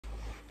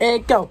Hey,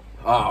 go.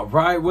 All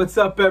right, what's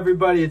up,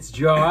 everybody? It's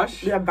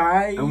Josh. Yeah,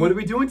 bye. And what are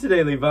we doing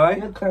today, Levi?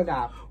 Clean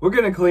up. We're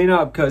gonna clean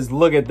up because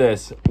look at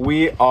this.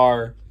 We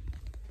are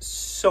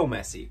so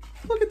messy.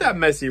 Look at that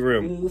messy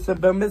room. It's a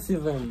bit messy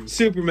room.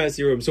 Super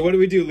messy room. So what do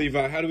we do,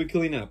 Levi? How do we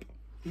clean up?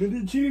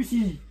 Little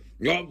juicy.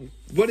 Oh,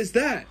 what is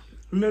that?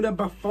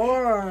 Number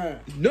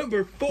 4.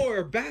 Number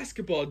 4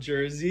 basketball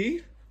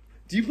jersey.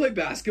 Do you play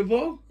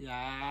basketball?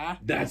 Yeah.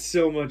 That's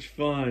so much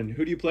fun.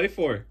 Who do you play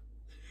for?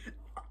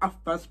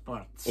 First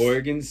sports.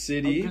 Oregon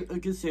City.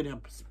 Oregon City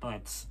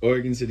sports.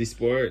 Oregon City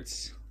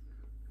Sports.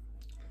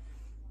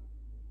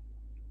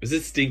 Is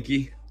it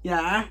stinky?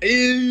 Yeah.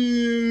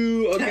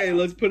 Ew. Okay,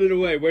 let's put it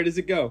away. Where does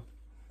it go?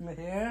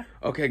 Here.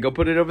 Okay, go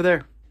put it over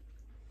there.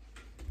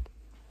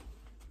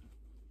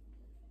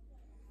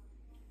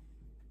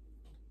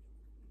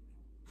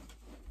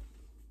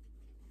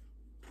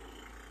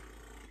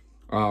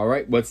 All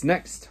right, what's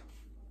next?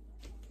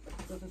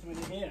 This is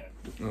right here.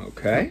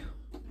 Okay.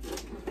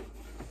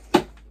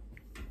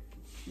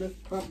 Let's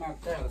put my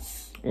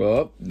this.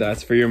 Well,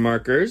 that's for your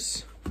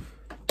markers.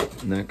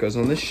 And that goes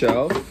on the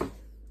shelf.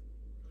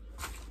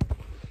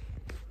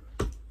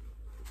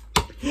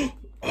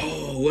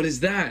 Oh, what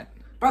is that?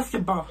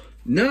 Basketball.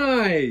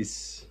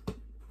 Nice.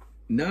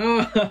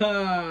 Nice.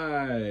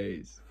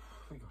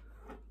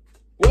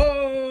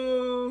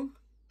 Whoa.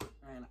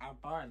 And our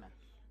barn.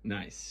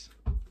 Nice.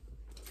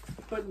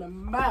 Put the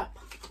map.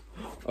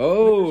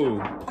 Oh.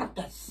 Put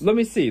this. Let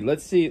me see.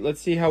 Let's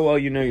see how well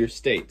you know your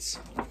states.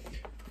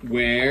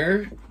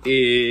 Where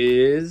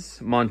is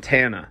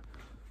Montana?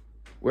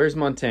 Where's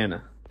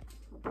Montana?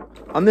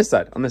 On this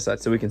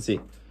side, so we can see.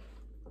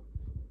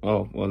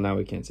 Oh, well, now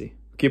we can't see.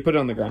 Can you put it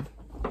on the ground?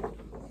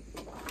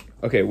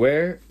 Okay,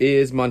 where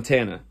is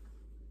Montana?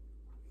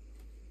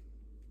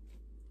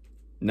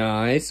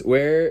 Nice.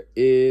 Where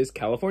is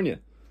California?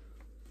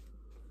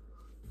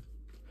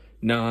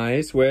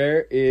 Nice.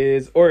 Where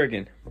is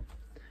Oregon?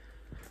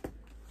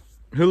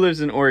 Who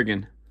lives in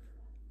Oregon?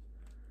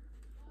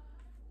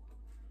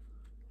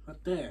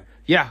 Right there.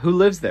 Yeah, who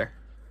lives there?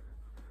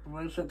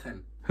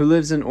 Washington. Who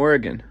lives in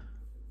Oregon?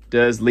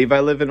 Does Levi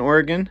live in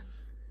Oregon?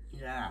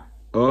 Yeah.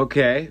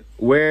 Okay.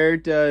 Where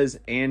does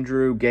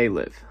Andrew Gay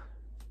live?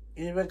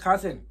 Even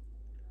cousin.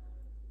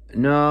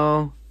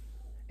 No.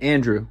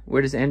 Andrew.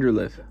 Where does Andrew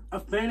live? A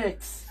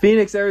Phoenix.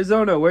 Phoenix,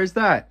 Arizona. Where's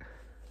that?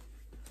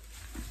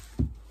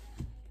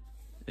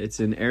 It's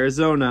in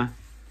Arizona.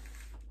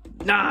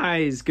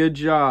 Nice. Good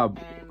job.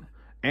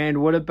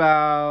 And what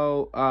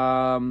about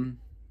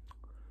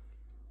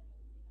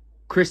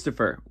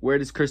Christopher? Where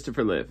does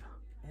Christopher live?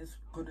 It's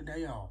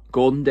Goldendale.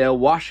 Goldendale,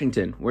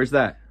 Washington. Where's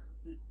that?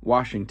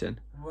 Washington.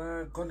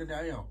 Where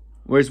Goldendale?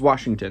 Where's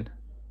Washington?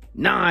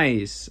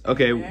 Nice.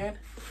 Okay. And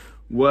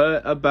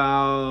What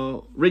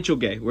about Rachel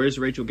Gay? Where's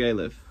Rachel Gay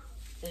live?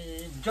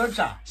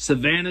 Georgia.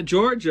 Savannah,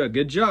 Georgia.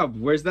 Good job.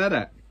 Where's that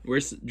at?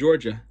 Where's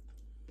Georgia?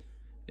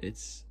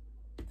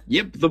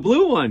 Yep, the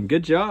blue one.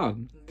 Good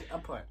job.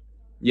 Airport.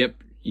 Yep,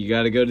 you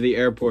got to go to the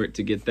airport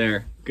to get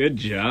there. Good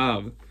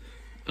job.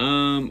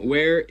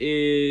 Where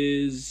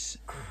is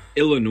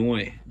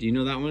Illinois? Do you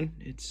know that one?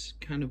 It's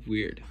kind of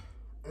weird.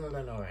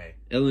 Illinois.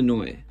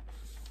 Illinois.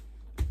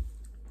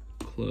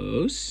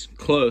 Close.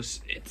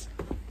 Close. It's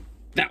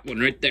that one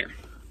right there.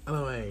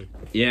 Illinois.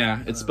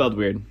 Yeah, it's spelled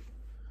weird.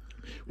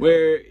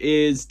 Where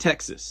is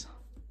Texas?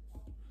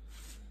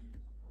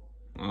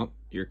 Well,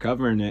 you're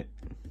covering it.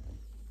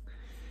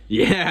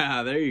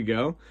 Yeah, there you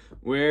go.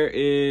 Where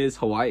is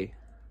Hawaii?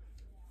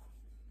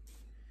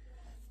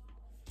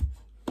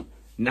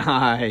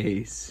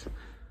 Nice.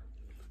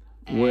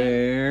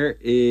 Where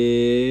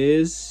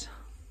is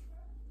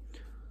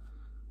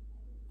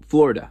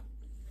Florida?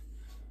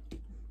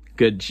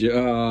 Good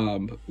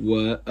job.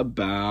 What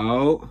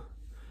about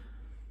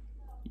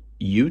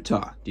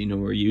Utah? Do you know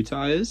where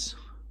Utah is?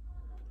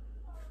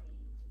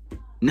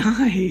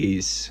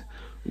 Nice.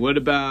 What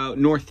about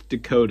North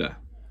Dakota?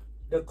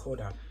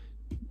 Dakota.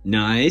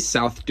 Nice.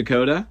 South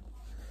Dakota?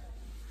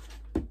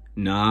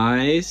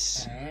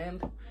 Nice.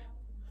 And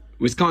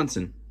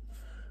Wisconsin?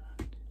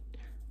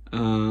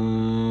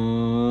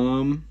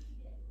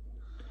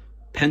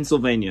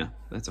 Pennsylvania.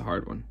 That's a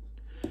hard one.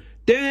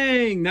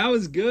 Dang, that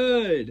was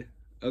good.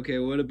 Okay,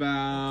 what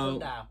about...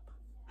 cleaned up.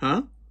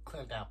 Huh?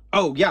 Cleaned up.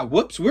 Oh, yeah,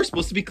 whoops, we're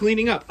supposed to be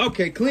cleaning up.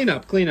 Okay, clean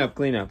up.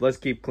 Let's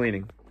keep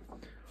cleaning.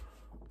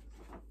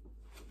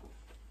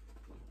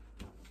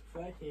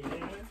 Right here.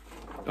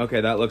 Okay,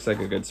 that looks like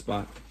a good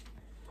spot.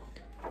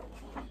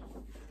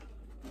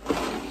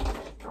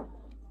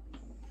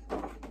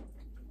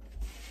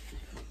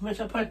 Where's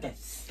I put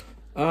this?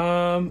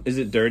 Is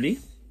it dirty?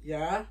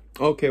 Yeah.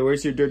 Okay,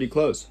 where's your dirty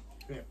clothes?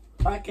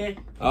 Okay.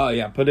 Oh,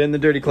 yeah, put it in the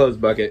dirty clothes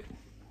bucket.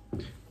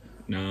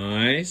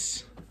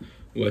 Nice.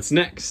 What's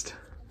next?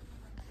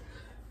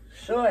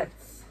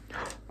 Shorts.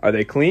 Are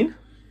they clean?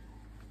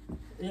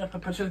 Yeah,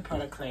 put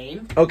it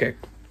clean. Okay.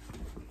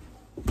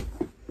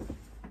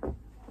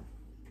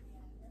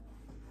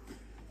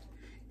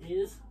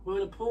 Is for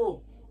the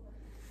pool.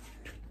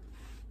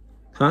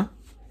 Huh?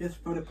 It's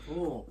for the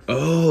pool.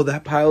 Oh,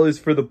 that pile is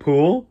for the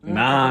pool?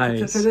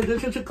 Nice.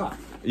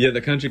 Yeah,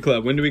 the country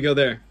club. When do we go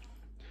there?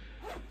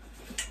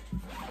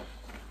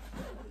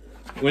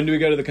 When do we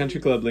go to the country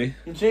club, Lee?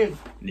 In June.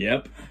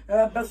 Yep.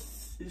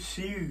 Best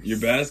shoes. Your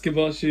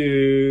basketball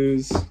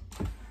shoes.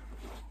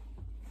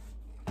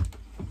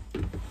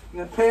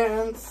 My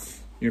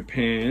pants. Your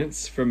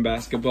pants from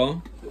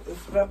basketball.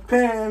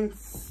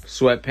 Sweatpants.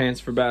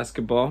 Sweatpants for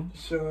basketball.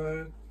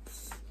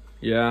 Shorts.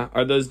 Yeah.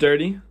 Are those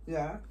dirty?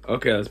 Yeah.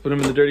 Okay, let's put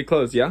them in the dirty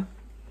clothes, yeah?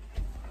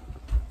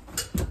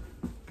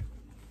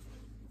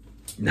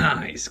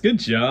 Nice. Good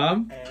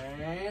job.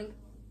 And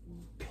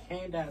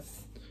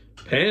pandas.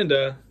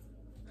 Panda.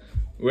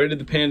 Where did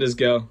the pandas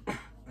go?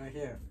 Right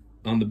here.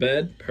 On the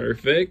bed.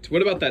 Perfect.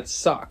 What about that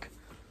sock?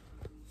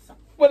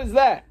 What is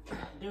that?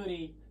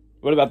 Duty.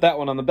 What about that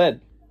one on the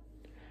bed?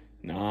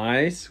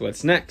 Nice.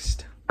 What's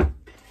next?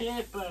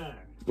 Paper.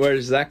 Where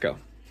does that go?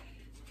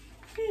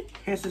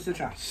 Here's the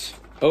trash.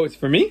 Oh, it's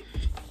for me?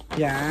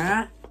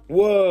 Yeah.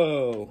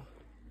 Whoa.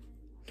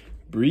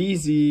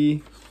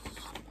 Breezy.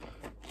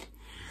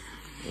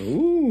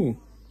 Ooh.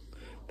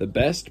 The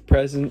best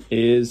present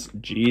is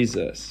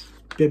Jesus.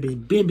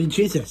 Baby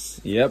Jesus.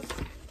 Yep.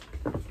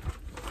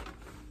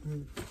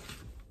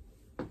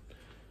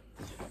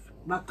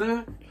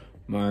 Marker.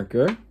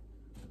 Marker.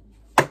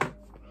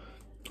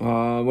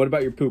 What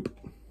about your poop?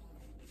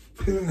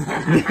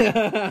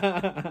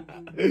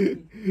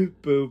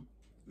 Poop.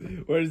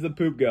 Where does the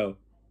poop go?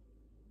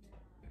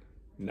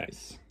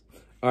 Nice.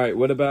 All right,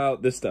 what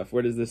about this stuff?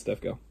 Where does this stuff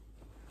go?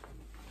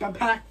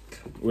 Backpack.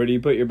 Where do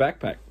you put your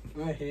backpack?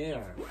 Right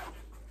here.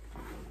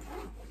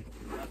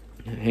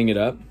 Hang it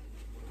up.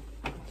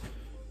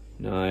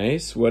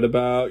 Nice. What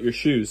about your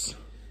shoes?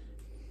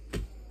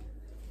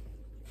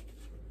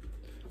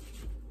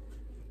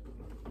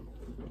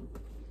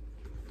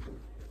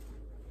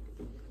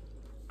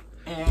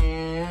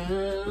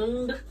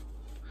 And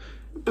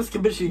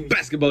basketball shoes.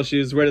 Basketball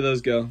shoes. Where do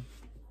those go?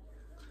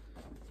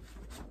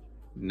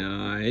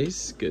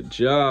 Nice. Good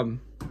job.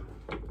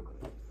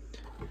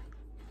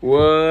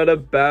 What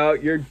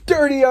about your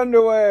dirty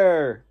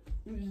underwear?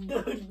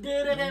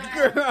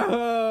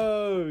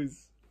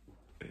 Gross.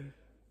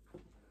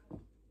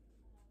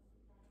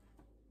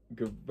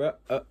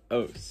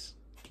 Gross.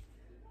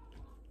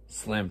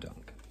 Slam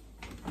dunk.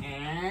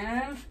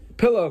 And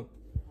Pillow.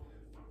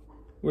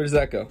 Where does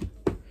that go?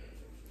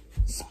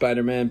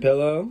 Spider-Man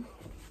pillow.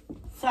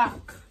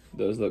 sock.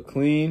 Those look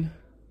clean.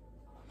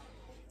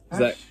 Is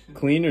that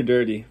clean or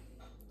dirty?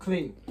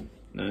 Clean.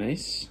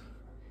 Nice.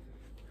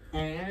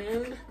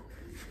 And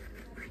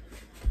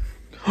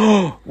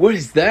What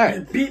is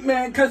that?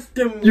 Batman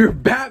custom. Your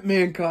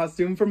Batman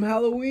costume from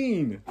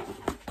Halloween.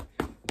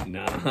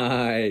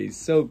 Nice.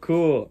 So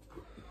cool.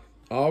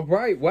 All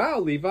right. Wow,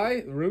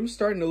 Levi. The room's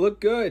starting to look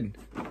good.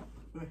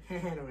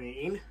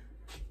 Halloween.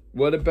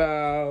 What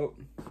about...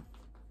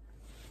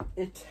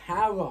 A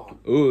towel.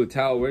 Ooh,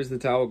 towel. Where's the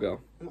towel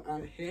go?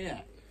 On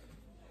here.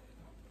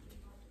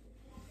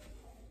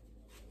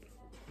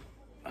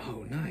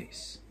 Oh,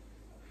 nice.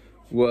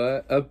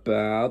 What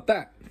about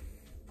that?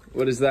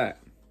 What is that?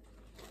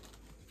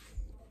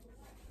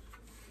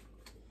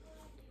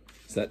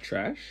 Is that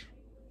trash?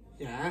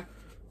 Yeah.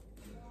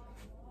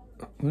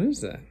 What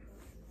is that?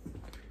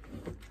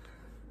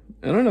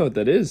 I don't know what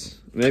that is.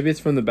 Maybe it's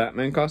from the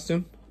Batman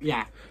costume?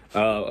 Yeah.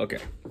 Oh, okay.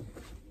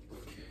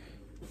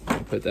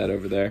 Put that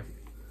over there.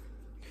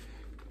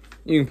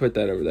 You can put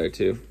that over there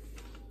too.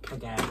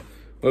 Okay.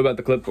 What about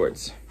the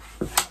clipboards?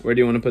 Where do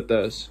you want to put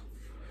those?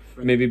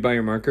 Maybe by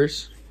your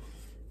markers?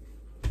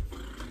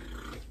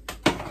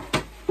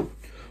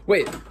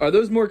 Wait, are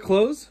those more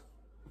clothes?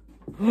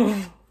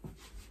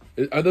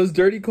 Are those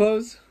dirty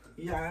clothes?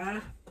 Yeah.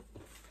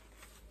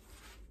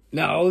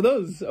 No,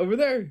 those over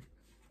there.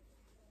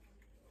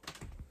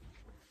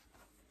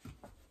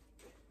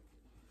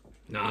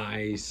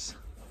 Nice.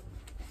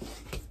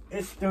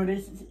 It's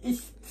dirty.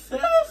 It's so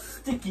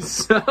sticky.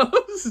 So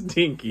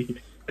stinky.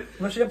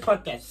 Where should I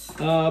put this?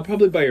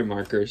 Probably by your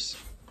markers.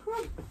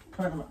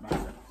 Put them up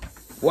there.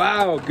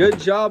 Wow, good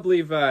job,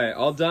 Levi.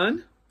 All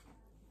done?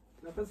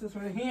 I'll put this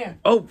right here.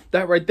 Oh,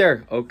 that right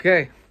there.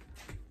 Okay.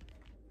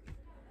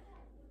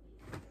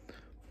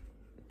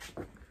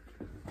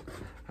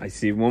 I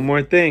see one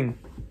more thing.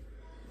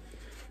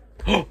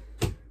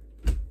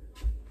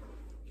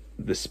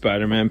 The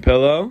Spider-Man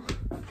pillow.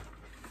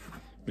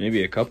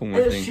 Maybe a couple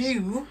more A things.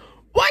 shoe.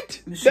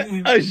 What? A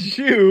shoe. A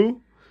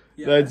shoe?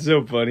 Yeah. That's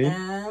so funny.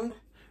 And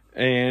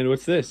And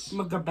what's this?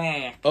 look at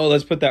bag. Oh,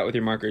 let's put that with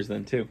your markers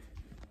then too.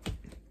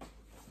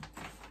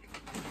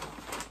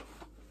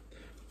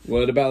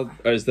 What about,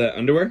 is that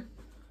underwear?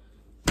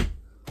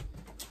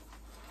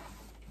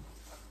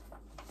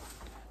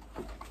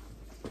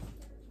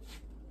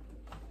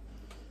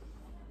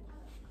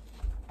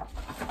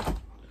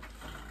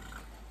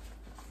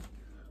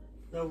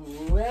 The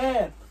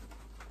whip.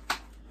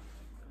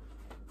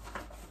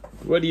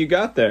 What do you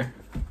got there?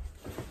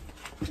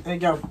 It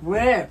got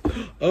whipped.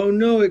 Oh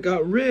no, it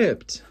got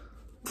ripped.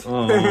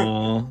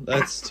 Oh,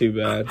 that's too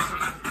bad.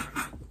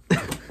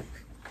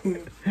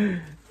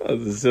 That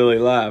was a silly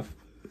laugh.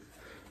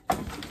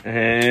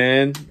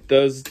 And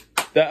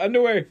that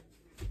underwear.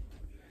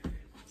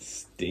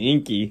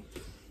 Stinky.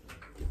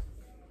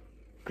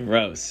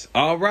 Gross.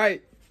 All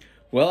right.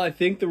 Well, I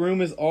think the room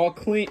is all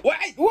clean.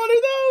 Wait, what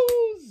are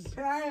those?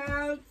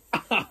 Pants.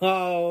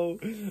 Oh,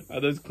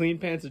 are those clean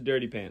pants or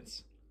dirty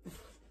pants?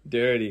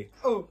 Dirty.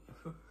 Oh.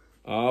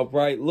 All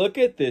right, look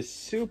at this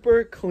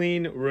super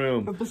clean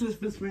room. Put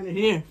this right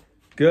here.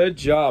 Good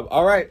job.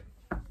 All right.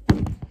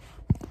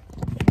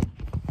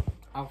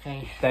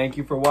 Okay. Thank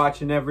you for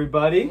watching,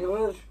 everybody.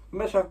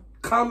 Make a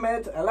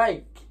comment, a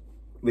like.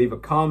 Leave a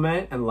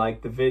comment and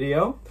like the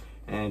video.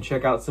 And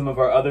check out some of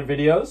our other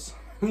videos.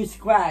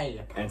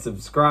 Subscribe. And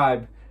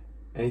subscribe.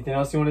 Anything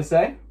else you want to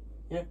say?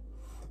 Yep.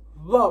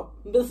 Well,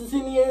 this is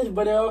in the end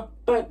video,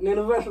 but in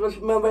the rest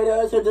of my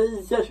video, so this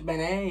is just my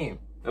name.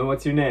 And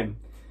what's your name?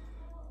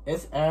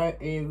 It's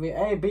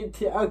Levi.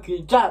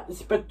 Job.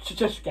 It's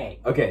Patricia.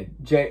 Okay,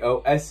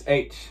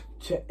 Josh.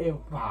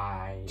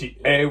 G-A-Y.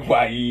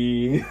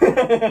 G-A-Y.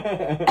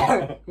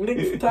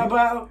 Next time,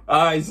 bro.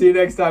 Alright, see you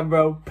next time,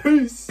 bro.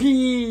 Peace.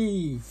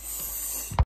 Peace.